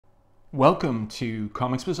Welcome to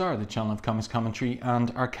Comics Bazaar, the channel of comics commentary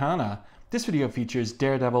and arcana. This video features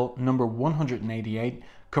Daredevil number 188,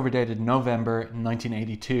 cover dated November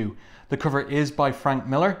 1982. The cover is by Frank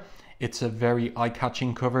Miller. It's a very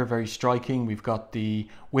eye-catching cover, very striking. We've got the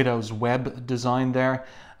Widow's Web design there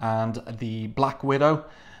and the Black Widow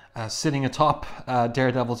sitting atop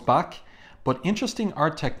Daredevil's back. But interesting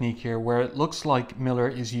art technique here where it looks like Miller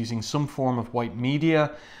is using some form of white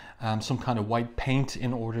media, some kind of white paint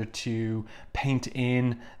in order to paint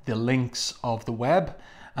in the links of the web,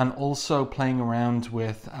 and also playing around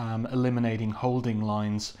with eliminating holding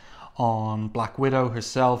lines on Black Widow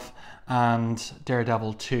herself and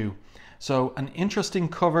Daredevil 2. So an interesting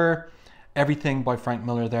cover, everything by Frank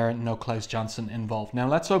Miller there, no Klaus Janson involved. Now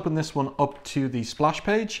let's open this one up to the splash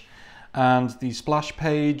page, and the splash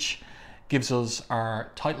page gives us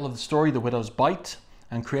our title of the story, The Widow's Bite,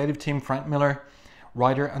 and creative team Frank Miller,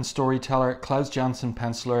 writer and storyteller Klaus Janson,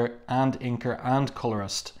 penciler and inker and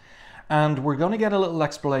colorist. And we're going to get a little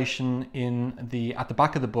explanation at the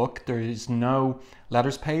back of the book. There is no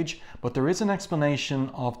letters page, but there is an explanation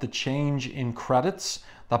of the change in credits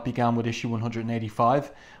that began with issue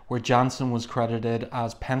 185, where Janson was credited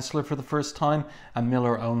as penciler for the first time and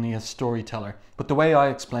Miller only as storyteller. But the way I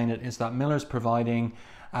explain it is that Miller's providing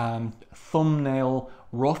thumbnail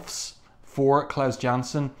roughs for Klaus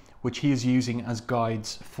Janson, which he is using as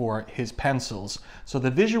guides for his pencils. So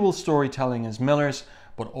the visual storytelling is Miller's,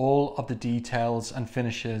 but all of the details and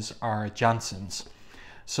finishes are Janson's.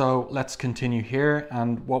 So let's continue here,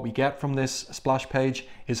 and what we get from this splash page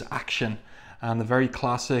is action, and the very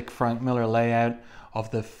classic Frank Miller layout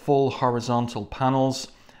of the full horizontal panels,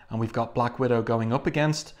 and we've got Black Widow going up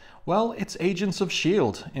against, well, it's Agents of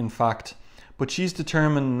S.H.I.E.L.D. in fact, but she's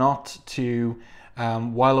determined not to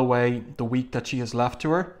while away the week that she has left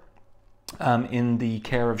to her in the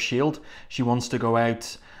care of S.H.I.E.L.D. She wants to go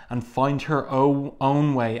out and find her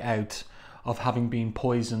own way out of having been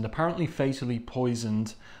poisoned, apparently fatally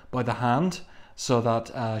poisoned by the Hand, so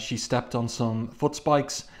that she stepped on some foot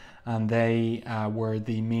spikes and they were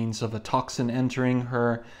the means of a toxin entering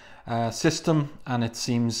her system, and it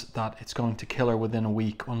seems that it's going to kill her within a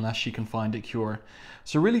week unless she can find a cure.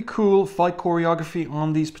 So really cool fight choreography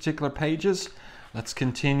on these particular pages. Let's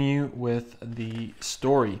continue with the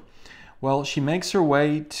story. Well, she makes her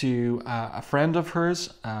way to a friend of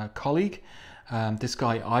hers, a colleague, this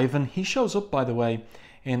guy Ivan. He shows up, by the way,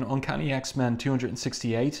 in Uncanny X-Men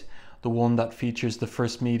 268, the one that features the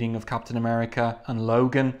first meeting of Captain America and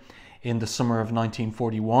Logan in the summer of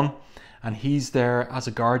 1941. And he's there as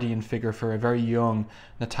a guardian figure for a very young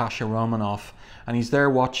Natasha Romanoff. And he's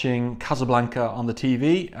there watching Casablanca on the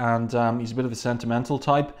TV, and he's a bit of a sentimental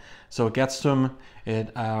type. So it gets to him,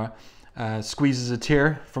 it squeezes a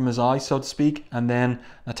tear from his eye, so to speak, and then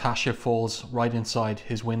Natasha falls right inside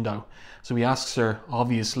his window. So he asks her,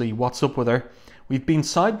 obviously, what's up with her? We've been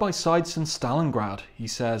side by side since Stalingrad, he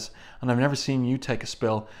says, and I've never seen you take a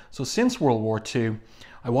spill. So since World War II,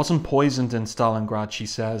 I wasn't poisoned in Stalingrad, she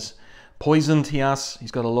says. Poisoned, he asks.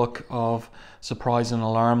 He's got a look of surprise and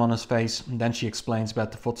alarm on his face, and then she explains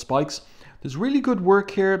about the foot spikes. There's really good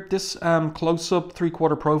work here. This close-up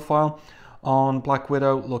three-quarter profile on Black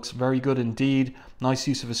Widow looks very good indeed. Nice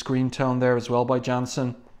use of a screen tone there as well by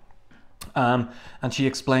Janson. And she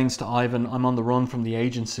explains to Ivan, I'm on the run from the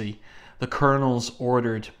agency. The colonel's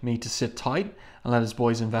ordered me to sit tight and let his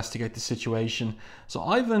boys investigate the situation. So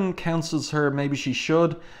Ivan counsels her maybe she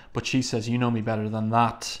should, but she says, you know me better than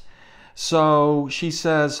that. So she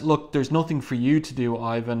says, look, there's nothing for you to do,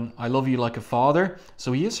 Ivan. I love you like a father.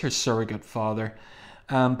 So he is her surrogate father.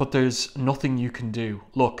 But there's nothing you can do.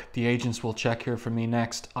 Look, the agents will check here for me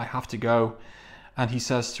next. I have to go. And he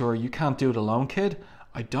says to her, you can't do it alone, kid.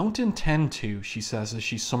 I don't intend to, she says as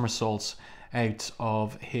she somersaults out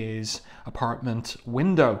of his apartment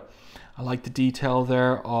window. I like the detail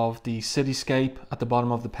there of the cityscape at the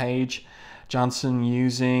bottom of the page. Janson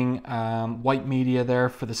using white media there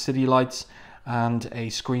for the city lights and a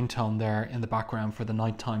screen tone there in the background for the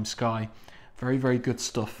nighttime sky. Very, very good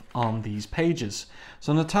stuff on these pages.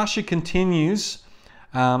 So Natasha continues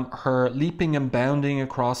her leaping and bounding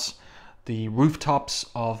across the rooftops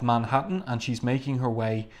of Manhattan, and she's making her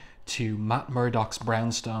way to Matt Murdock's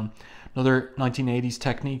brownstone. Another 1980s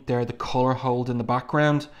technique there, the color hold in the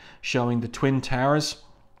background showing the Twin Towers.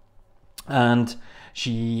 And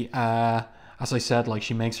she, as I said, like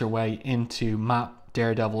she makes her way into Matt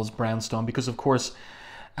Daredevil's brownstone because, of course,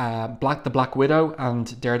 the Black Widow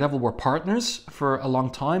and Daredevil were partners for a long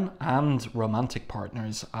time, and romantic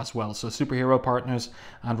partners as well. So superhero partners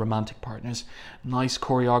and romantic partners. Nice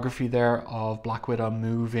choreography there of Black Widow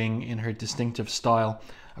moving in her distinctive style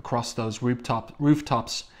across those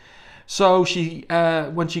rooftops. So she,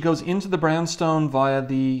 when she goes into the brownstone via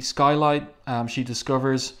the skylight, she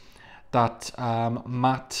discovers that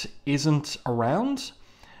Matt isn't around.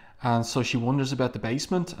 And so she wonders about the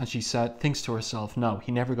basement, and she thinks to herself, no,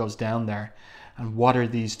 he never goes down there. And what are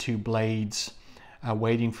these two blades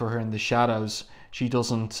waiting for her in the shadows? She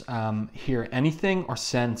doesn't hear anything or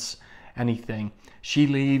sense anything. She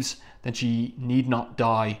leaves, then she need not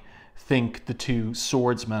die, think the two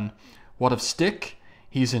swordsmen. What of Stick?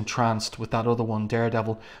 He's entranced with that other one,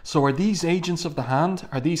 Daredevil. So are these agents of the hand?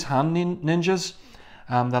 Are these hand ninjas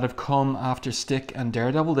that have come after Stick and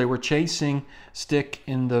Daredevil? They were chasing Stick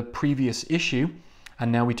in the previous issue,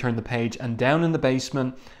 and now we turn the page, and down in the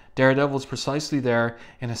basement, Daredevil's precisely there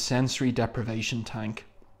in a sensory deprivation tank.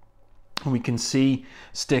 And we can see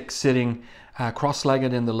Stick sitting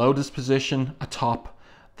cross-legged in the lotus position atop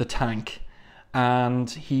the tank, and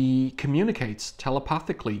he communicates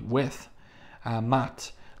telepathically with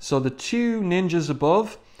Matt. So the two ninjas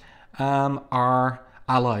above are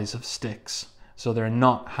allies of Stick's, so they're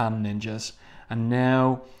not hand ninjas. And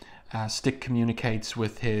now Stick communicates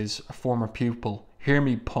with his former pupil. Hear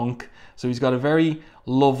me, punk. So he's got a very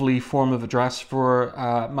lovely form of address for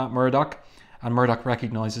Matt Murdock, and Murdock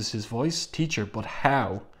recognizes his voice. Teacher, but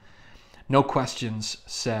how? No questions,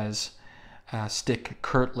 says Stick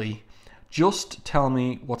curtly. Just tell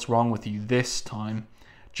me what's wrong with you this time.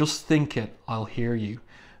 Just think it, I'll hear you.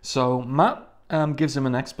 So Matt gives him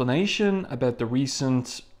an explanation about the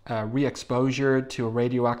recent re-exposure to a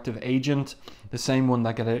radioactive agent, the same one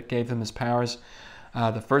that gave him his powers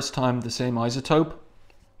the first time, the same isotope.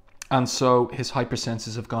 And so his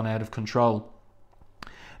hypersenses have gone out of control.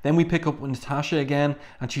 Then we pick up with Natasha again,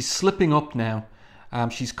 and she's slipping up now.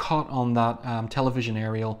 She's caught on that television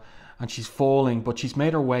aerial, and she's falling, but she's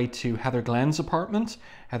made her way to Heather Glenn's apartment.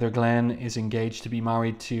 Heather Glenn is engaged to be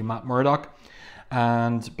married to Matt Murdock,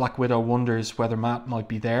 and Black Widow wonders whether Matt might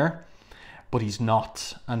be there, but he's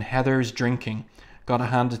not. And Heather's drinking. Gotta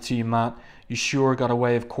hand it to you, Matt. You sure got a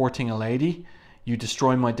way of courting a lady. You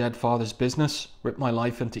destroy my dead father's business, rip my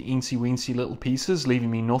life into eensy-weensy little pieces, leaving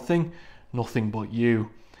me nothing but you.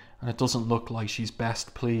 And it doesn't look like she's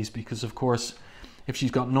best pleased, because of course, if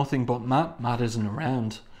she's got nothing but Matt isn't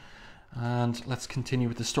around. And let's continue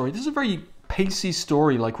with the story. This is a very pacey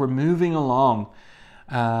story, like we're moving along.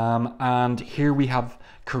 And here we have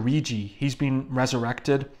Kirigi. He's been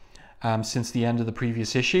resurrected since the end of the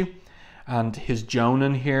previous issue. And his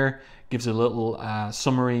Jonan here gives a little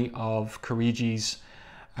summary of Kirigi's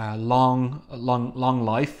long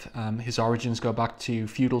life. His origins go back to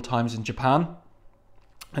feudal times in Japan.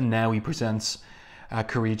 And now he presents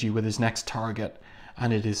Kirigi with his next target,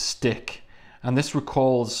 and it is Stick. And this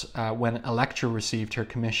recalls when Elektra received her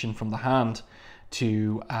commission from the Hand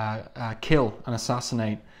to kill and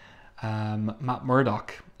assassinate Matt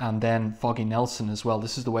Murdock, and then Foggy Nelson as well.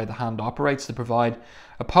 This is the way the Hand operates. They provide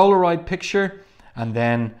a Polaroid picture, and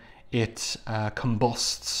then it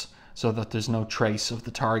combusts so that there's no trace of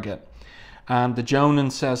the target. And the Jonan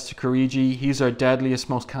says to Kirigi, he's our deadliest,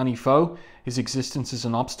 most canny foe. His existence is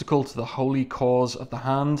an obstacle to the holy cause of the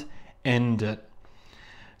Hand. End it.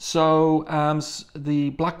 So the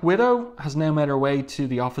Black Widow has now made her way to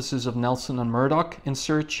the offices of Nelson and Murdock in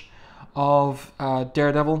search of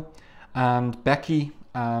Daredevil, and Becky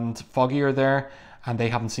and Foggy are there, and they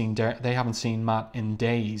haven't seen Matt in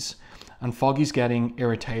days. And Foggy's getting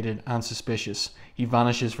irritated and suspicious. He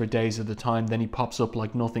vanishes for days at a time, then he pops up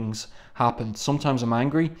like nothing's happened. Sometimes I'm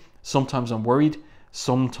angry, sometimes I'm worried,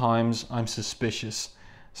 sometimes I'm suspicious,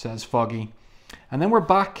 says Foggy. And then we're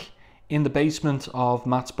back in the basement of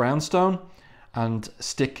Matt's brownstone, and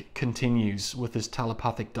Stick continues with his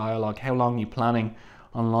telepathic dialogue. How long are you planning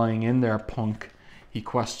on lying in there, punk? He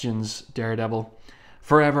questions Daredevil.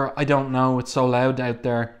 Forever, I don't know, it's so loud out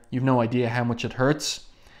there. You've no idea how much it hurts.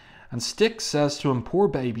 And Stick says to him, poor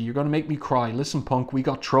baby, you're going to make me cry. Listen, punk, we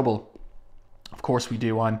got trouble. Of course we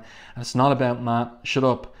do, and it's not about Matt. Shut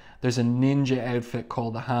up. There's a ninja outfit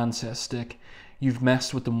called the Hand, says Stick. You've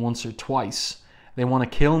messed with them once or twice. They want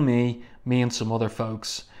to kill me and some other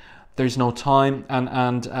folks. There's no time.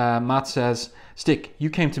 And Matt says, Stick, you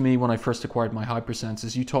came to me when I first acquired my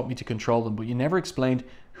hypersenses. You taught me to control them, but you never explained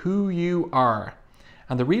who you are.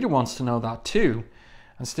 And the reader wants to know that too.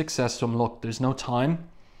 And Stick says to him, look, there's no time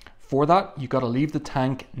for that. You got to leave the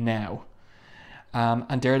tank now.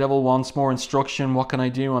 And Daredevil wants more instruction. What can I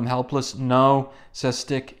do? I'm helpless. No, says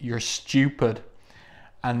Stick, you're stupid.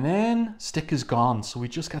 And then Stick is gone. So we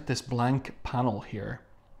just got this blank panel here,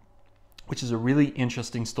 which is a really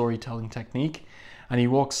interesting storytelling technique. And he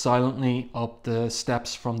walks silently up the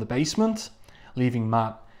steps from the basement, leaving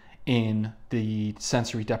Matt in the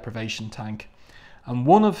sensory deprivation tank. And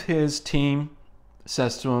one of his team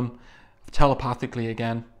says to him, telepathically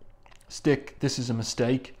again, Stick, this is a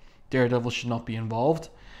mistake. Daredevil should not be involved.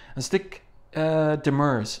 And Stick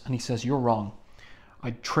demurs, and he says, you're wrong.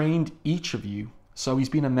 I trained each of you, so he's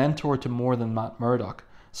been a mentor to more than Matt Murdock.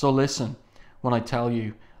 So listen, when I tell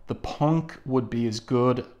you, the punk would be as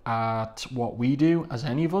good at what we do as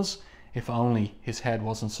any of us, if only his head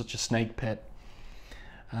wasn't such a snake pit.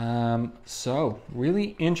 So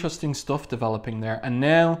really interesting stuff developing there. And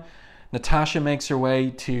now Natasha makes her way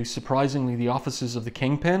to, surprisingly, the offices of the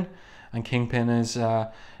Kingpin. And Kingpin is,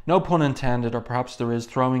 no pun intended, or perhaps there is,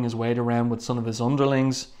 throwing his weight around with some of his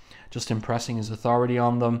underlings, just impressing his authority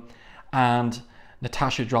on them. And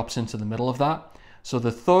Natasha drops into the middle of that. So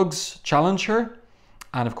the thugs challenge her.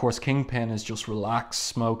 And of course, Kingpin is just relaxed,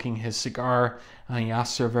 smoking his cigar. And he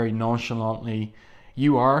asks her very nonchalantly,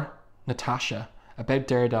 you are Natasha, about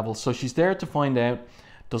Daredevil. So she's there to find out,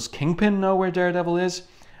 does Kingpin know where Daredevil is?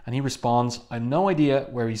 And he responds, I have no idea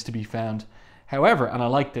where he's to be found. However, and I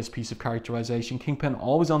like this piece of characterization, Kingpin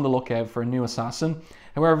always on the lookout for a new assassin.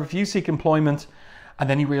 However, if you seek employment, and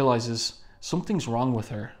then he realizes something's wrong with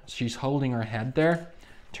her. She's holding her head there.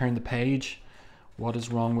 Turn the page. What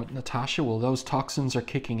is wrong with Natasha? Well, those toxins are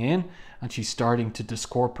kicking in and she's starting to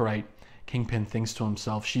discorporate. Kingpin thinks to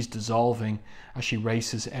himself, she's dissolving as she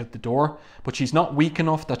races out the door, but she's not weak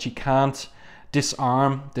enough that she can't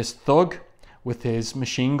disarm this thug with his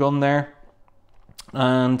machine gun there.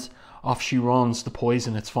 And off she runs, the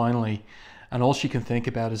poison, it's finally. And all she can think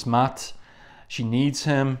about is Matt. She needs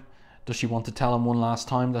him. Does she want to tell him one last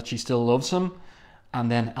time that she still loves him?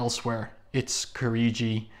 And then elsewhere, it's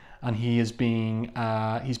Kirigi, and he is being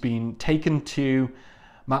he's been taken to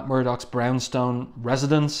Matt Murdock's brownstone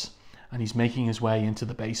residence, and he's making his way into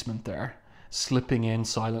the basement there, slipping in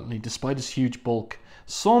silently despite his huge bulk,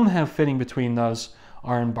 somehow fitting between those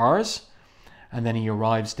iron bars. And then he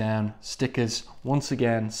arrives down. Stick is once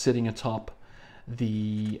again sitting atop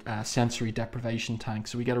the sensory deprivation tank.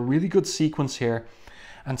 So we get a really good sequence here,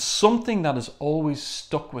 and something that has always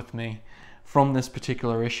stuck with me from this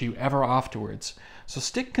particular issue ever afterwards. So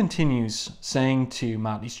Stick continues saying to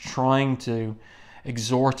Matt, he's trying to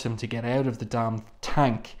exhort him to get out of the damn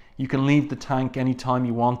tank. You can leave the tank anytime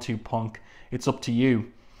you want to, punk. It's up to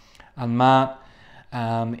you. And Matt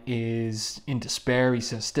is in despair. He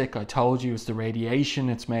says, Stick, I told you, it's the radiation.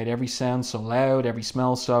 It's made every sound so loud, every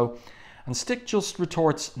smell so. And Stick just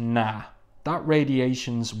retorts, nah, that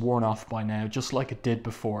radiation's worn off by now, just like it did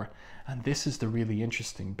before. And this is the really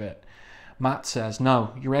interesting bit. Matt says,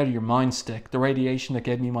 no, you're out of your mind, Stick. The radiation that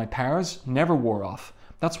gave me my powers never wore off.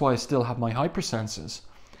 That's why I still have my hypersenses.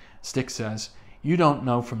 Stick says, you don't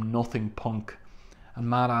know from nothing, punk. And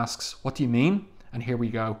Matt asks, what do you mean? And here we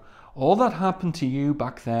go. All that happened to you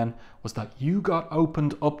back then was that you got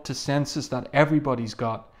opened up to senses that everybody's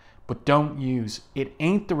got, but don't use. It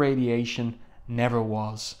ain't the radiation, never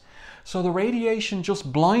was. So the radiation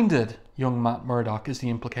just blinded young Matt Murdock is the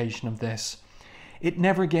implication of this. It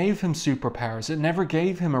never gave him superpowers. It never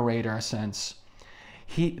gave him a radar sense.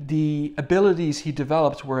 The abilities he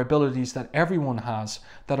developed were abilities that everyone has,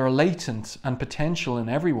 that are latent and potential in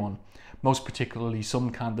everyone, most particularly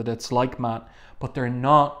some candidates like Matt, but they're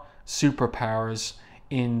not superpowers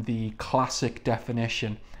in the classic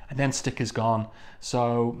definition. And then Stick is gone.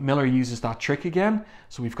 So Miller uses that trick again.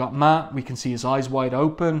 So we've got Matt, we can see his eyes wide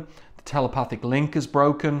open, the telepathic link is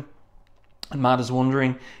broken, and Matt is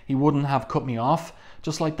wondering, he wouldn't have cut me off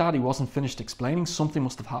just like that. He wasn't finished explaining. Something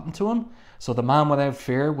must have happened to him. So the man without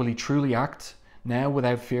fear, will he truly act now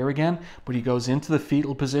without fear again? But he goes into the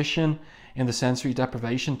fetal position in the sensory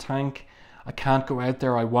deprivation tank. I can't go out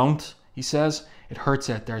there, I won't, he says. It hurts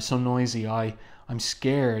out there, so noisy, I'm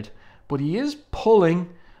scared. But he is pulling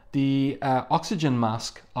the oxygen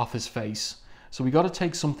mask off his face. So we got to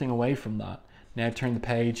take something away from that. Now turn the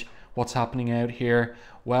page. What's happening out here?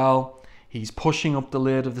 Well, he's pushing up the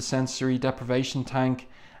lid of the sensory deprivation tank,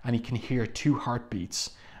 and he can hear 2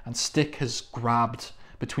 heartbeats. And Stick has grabbed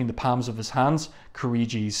between the palms of his hands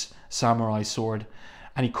Kirigi's samurai sword,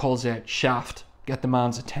 and he calls out, Shaft, get the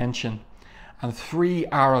man's attention. And 3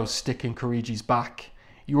 arrows stick in Kirigi's back.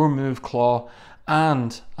 Your move, Claw,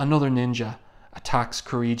 and another ninja attacks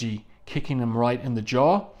Kirigi, kicking him right in the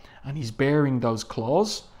jaw, and he's bearing those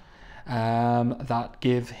claws that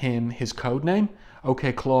give him his code name.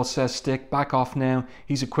 Okay, Claw, says Stick, back off now.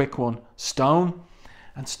 He's a quick one. Stone.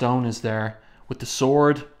 And Stone is there with the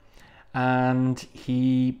sword, and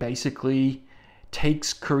he basically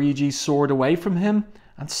takes Kirigi's sword away from him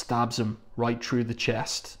and stabs him right through the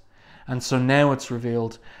chest. And so now it's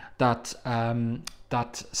revealed that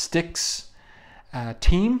that Stick's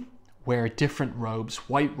team wear different robes,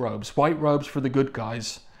 white robes for the good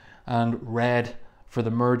guys, and red for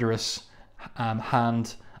the murderous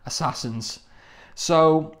hand assassins.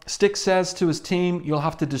 So Stick says to his team, you'll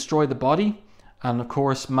have to destroy the body. And of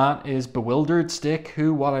course, Matt is bewildered. Stick,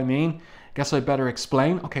 who, what, I mean. Guess I better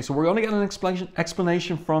explain. Okay, so we're going to get an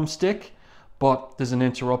explanation from Stick, but there's an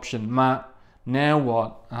interruption. Matt, now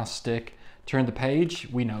what? Asks Stick. Turn the page.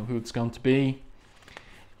 We know who it's going to be.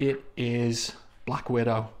 It is Black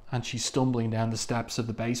Widow, and she's stumbling down the steps of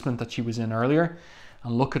the basement that she was in earlier.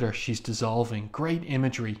 And look at her, she's dissolving. Great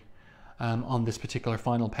imagery on this particular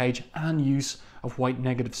final page, and use of white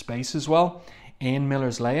negative space as well in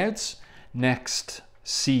Miller's layouts. Next,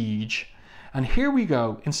 Siege. And here we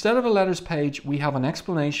go. Instead of a letters page, we have an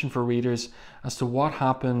explanation for readers as to what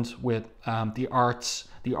happened with the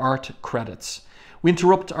art credits. We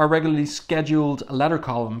interrupt our regularly scheduled letter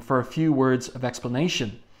column for a few words of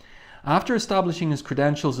explanation. After establishing his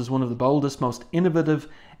credentials as one of the boldest, most innovative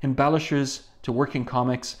embellishers to work in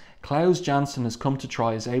comics, Klaus Janson has come to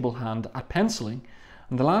try his able hand at penciling,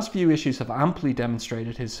 and the last few issues have amply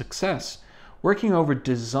demonstrated his success. Working over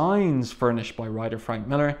designs furnished by writer Frank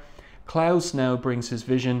Miller, Klaus now brings his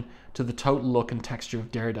vision to the total look and texture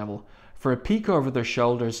of Daredevil. For a peek over their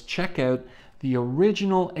shoulders, check out the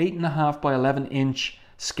original 8.5 by 11 inch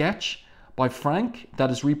sketch by Frank that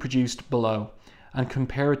is reproduced below, and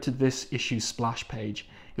compare it to this issue's splash page.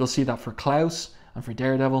 You'll see that for Klaus and for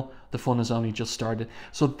Daredevil, the fun has only just started.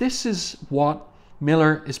 So this is what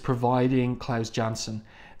Miller is providing Klaus Janson.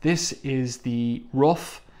 This is the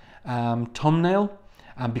rough thumbnail,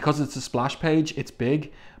 and because it's a splash page, it's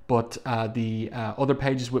big, but the other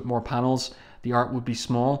pages with more panels, the art would be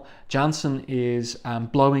small. Janson is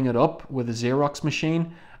blowing it up with a Xerox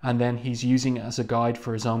machine, and then he's using it as a guide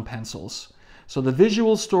for his own pencils. So the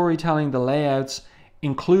visual storytelling, the layouts,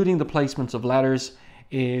 including the placements of letters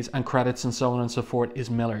and credits and so on and so forth, is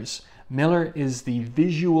Miller's. Miller is the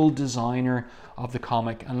visual designer of the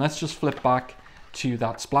comic. And let's just flip back to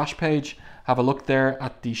that splash page. Have a look there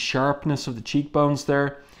at the sharpness of the cheekbones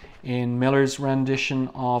there in Miller's rendition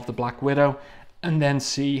of the Black Widow, and then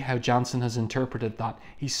see how Janson has interpreted that.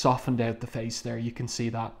 He softened out the face there, you can see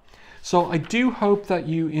that. So I do hope that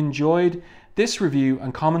you enjoyed this review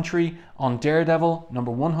and commentary on Daredevil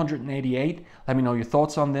number 188. Let me know your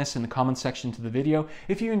thoughts on this in the comment section to the video.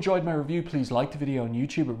 If you enjoyed my review, please like the video on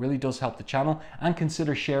YouTube. It really does help the channel, and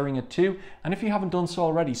consider sharing it too. And if you haven't done so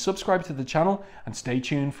already, subscribe to the channel and stay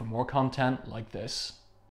tuned for more content like this.